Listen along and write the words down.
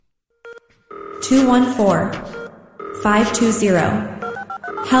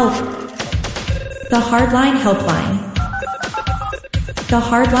214-520. Help. The Hardline Helpline. The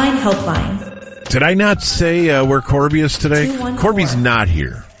Hardline Helpline. Did I not say where Corby is today? Corby's not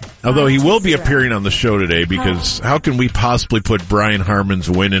here. Although he will be appearing on the show today, because how can we possibly put Brian Harmon's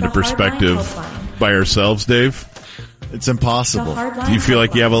win into perspective by ourselves, Dave? It's impossible. Do you feel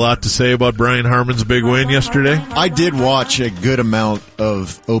like you have a lot to say about Brian Harmon's big win yesterday? I did watch a good amount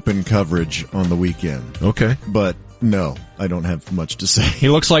of open coverage on the weekend. Okay. But no, I don't have much to say. He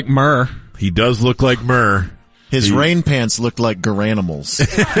looks like Murr. He does look like Murr. His rain pants look like garanimals.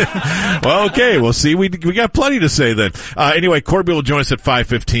 Well, okay. Well, see, we got plenty to say then. Anyway, Corby will join us at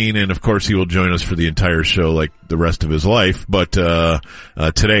 5:15, and of course he will join us for the entire show like the rest of his life, but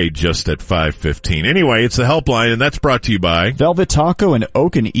today just at 5:15. Anyway, it's the helpline, and that's brought to you by Velvet Taco and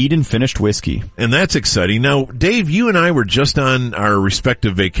Oak and Eden Finished Whiskey. And that's exciting. Now, Dave, you and I were just on our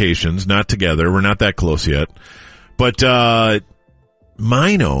respective vacations, not together. We're not that close yet. But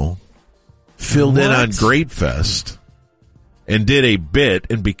Mino filled in on Great Fest and did a bit,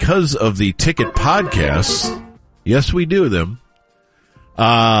 and because of the ticket podcasts, yes, we do them,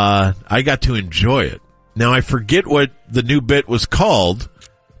 I got to enjoy it. Now, I forget what the new bit was called,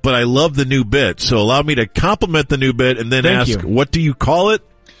 but I love the new bit, so allow me to compliment the new bit and then ask, what do you call it?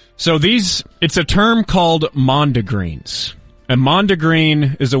 So it's a term called Mondegreens. A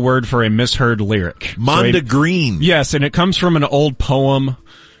Mondegreen is a word for a misheard lyric. Mondegreens. Yes, and it comes from an old poem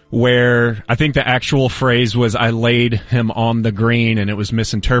where I think the actual phrase was, I laid him on the green, and it was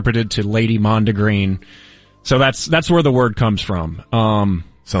misinterpreted to Lady Mondegreen. So that's where the word comes from. I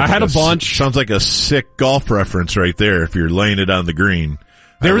had a bunch. Sounds like a sick golf reference right there if you're laying it on the green.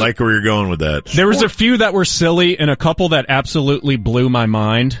 I like where you're going with that. There was a few that were silly and a couple that absolutely blew my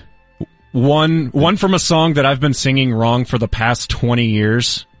mind. One from a song that I've been singing wrong for the past 20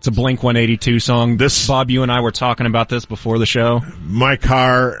 years. It's a Blink-182 song. Bob, you and I were talking about this before the show. My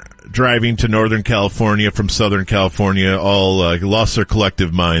car driving to Northern California from Southern California all lost their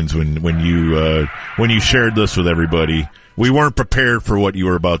collective minds when you shared this with everybody. We weren't prepared for what you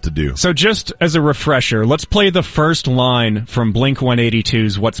were about to do. So just as a refresher, let's play the first line from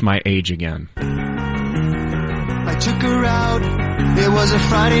Blink-182's What's My Age Again. I took her out. It was a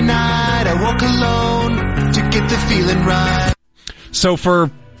Friday night. I woke alone to get the feeling right. So for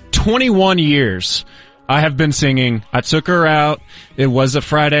 21 years, I have been singing, I took her out, it was a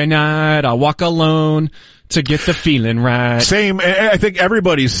Friday night, I walk alone to get the feeling right. Same, I think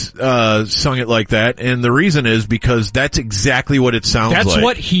everybody's sung it like that, and the reason is because that's exactly what it sounds like. That's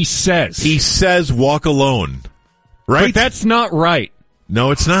what he says. He says walk alone, right? But that's not right.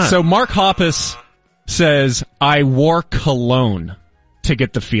 No, it's not. So Mark Hoppus says, I wore cologne to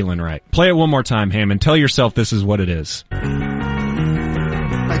get the feeling right. Play it one more time, Hammond. Tell yourself this is what it is.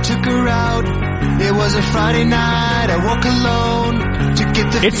 I took her out. It was a Friday night. I woke alone to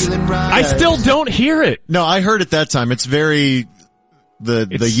get the feeling right. I still don't hear it. No, I heard it that time. It's very the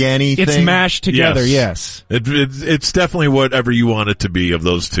Yanny thing. It's mashed together, yes. It's definitely whatever you want it to be of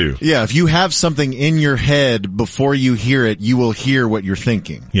those two. Yeah, if you have something in your head before you hear it, you will hear what you're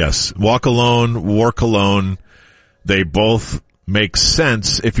thinking. Yes. Walk alone, work alone. They both make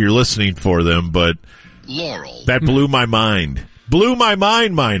sense if you're listening for them, but Laurel. That blew my mind. Blew my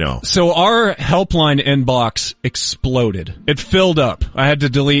mind, Mino. So our helpline inbox exploded. It filled up. I had to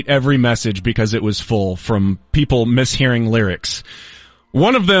delete every message because it was full from people mishearing lyrics.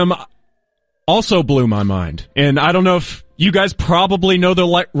 One of them also blew my mind. And I don't know if you guys probably know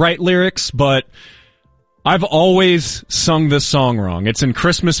the right lyrics, but I've always sung this song wrong. It's in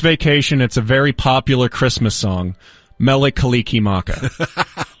Christmas Vacation. It's a very popular Christmas song. Mele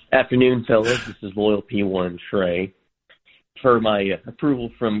Kalikimaka. Afternoon, fellas. This is Loyal P1 Trey. For my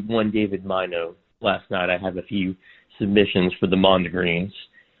approval from one David Mino last night, I have a few submissions for the Mondegreens.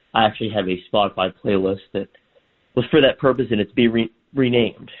 I actually have a Spotify playlist that was for that purpose, and it's being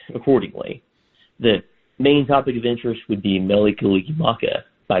renamed accordingly. The main topic of interest would be Mele Kalikimaka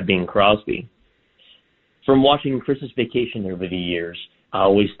by Bing Crosby. From watching Christmas Vacation over the years, I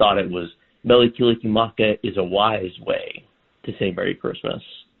always thought it was Mele Kalikimaka is a wise way to say Merry Christmas.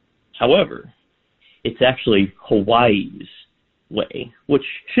 However, it's actually Hawaii's way, which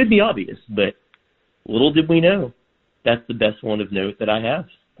should be obvious, but little did we know. That's the best one of note that I have.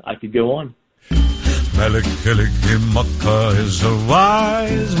 I could go on. Mele Kalikimaka is a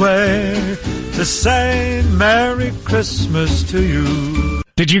wise way to say Merry Christmas to you.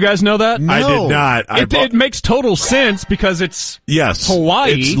 Did you guys know that? No. I did not. It makes total sense because it's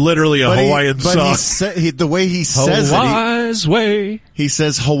Hawaii. It's literally a Hawaiian song. The way he says Hawaii's way. He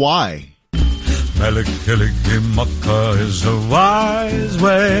says Hawaii. Mele Kalikimaka is a wise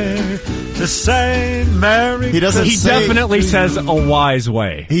way to say Merry He doesn't He say, definitely says a wise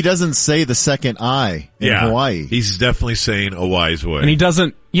way. He doesn't say the second I in Hawaii. He's definitely saying a wise way. And he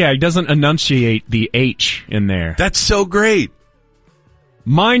doesn't enunciate the H in there. That's so great.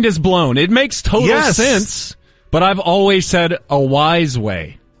 Mind is blown. It makes total Yes. sense, but I've always said a wise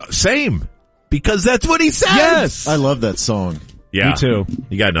way. Same. Because that's what he says. Yes. I love that song. Yeah. Me too.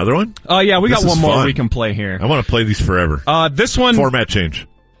 You got another one? Yeah, we This got one is more fun. we can play here. I want to play these forever. This one, Format change.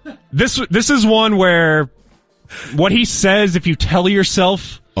 this is one where what he says, if you tell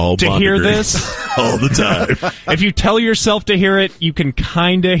yourself All to hear Mondegreens. this, all the time. if you tell yourself to hear it, you can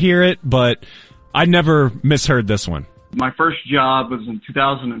kind of hear it, but I never misheard this one. My first job was in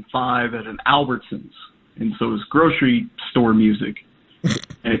 2005 at an Albertsons, and so it was grocery store music,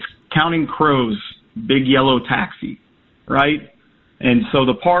 and it's Counting Crows, Big Yellow Taxi, right? And so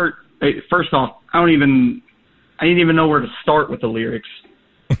the part, first off, I didn't even know where to start with the lyrics,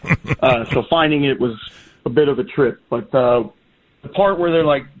 so finding it was a bit of a trip. But the part where they're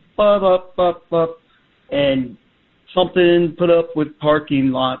like, bup, up, bup, bup, and something put up with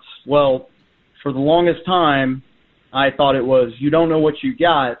parking lots, well, for the longest time, I thought it was, you don't know what you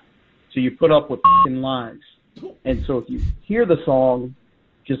got, so you put up with f***ing lies. And so if you hear the song,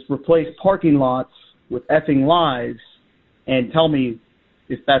 just replace parking lots with effing lies and tell me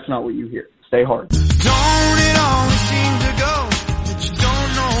if that's not what you hear. Stay hard. Don't it always seem to go that you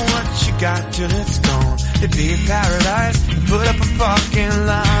don't know what you got till it's gone? It'd be a paradise, put up a fucking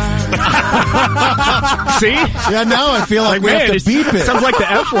line. See? Yeah, now I feel like we have to beep it. Sounds like the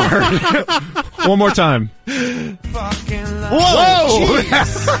F word. One more time.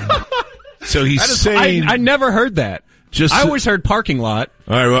 Whoa! So he's saying... I never heard that. I always heard parking lot.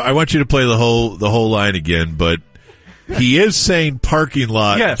 All right, well, I want you to play the whole line again, but he is saying parking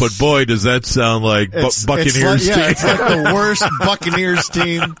lot, Yes. but boy, does that sound like Buccaneers team. It's like the worst Buccaneers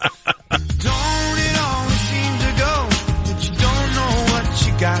team. Don't it always seem to go that you don't know what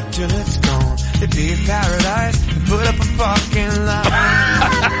you got till it's gone? It'd be a paradise, put up a fucking line.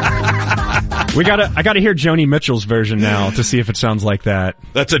 I gotta hear Joni Mitchell's version now to see if it sounds like that.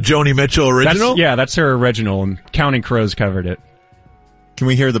 That's a Joni Mitchell original? That's her original, and Counting Crows covered it. Can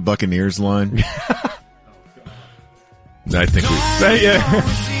we hear the Buccaneers line? I think we...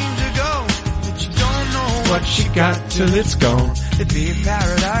 What you got till it's gone. It'd be a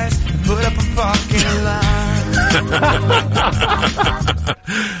paradise, put up a fucking line.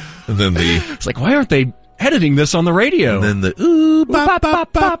 And then It's like, why aren't they editing this on the radio? And then the ooh, bop,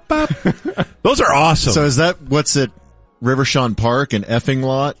 bop, bop, bop. Those are awesome. So is that what's at Rivershawn Park and effing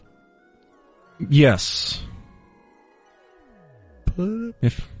lot? Yes.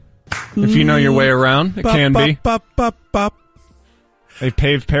 If you know your way around, it can be. Bop, bop, bop. A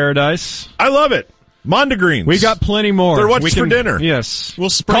paved paradise. I love it. Mondegreens. We got plenty more. They're what's for dinner. Yes. We'll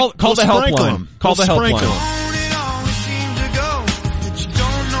call the helpline. Call the helpline. Don't it always seem to go that you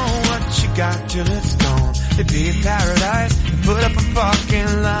don't know what you got till it's gone. It'd be a paradise, put up a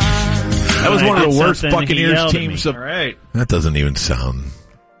fucking line. That was one of the worst Something he Buccaneers yelled at teams. me. Of, All right. that doesn't even sound...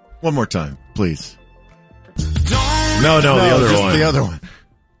 One more time, please. No, the other just one. The other one.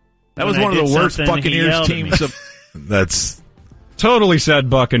 That was When I one of the did worst something, he Buccaneers yelled at teams. me. Of, that's... Totally said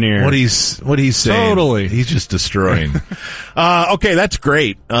Buccaneer. What he's saying. Totally. He's just destroying. Okay, that's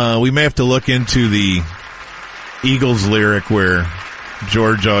great. We may have to look into the Eagles lyric where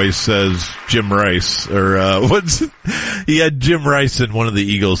George always says Jim Rice, or he had Jim Rice in one of the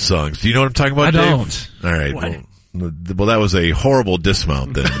Eagles songs. Do you know what I'm talking about, I Dave? don't. All right. Well, that was a horrible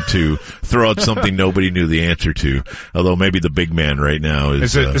dismount then to throw out something nobody knew the answer to. Although maybe the big man right now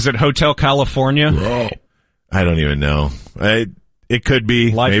is. Is it Hotel California? I don't even know. It could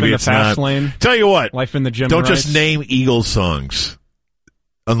be. Life Maybe in the it's fast not. lane. Tell you what. Life in the Jim Don't Rice. just name Eagles songs.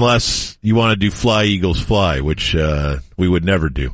 Unless you want to do Fly, Eagles, Fly, which we would never do.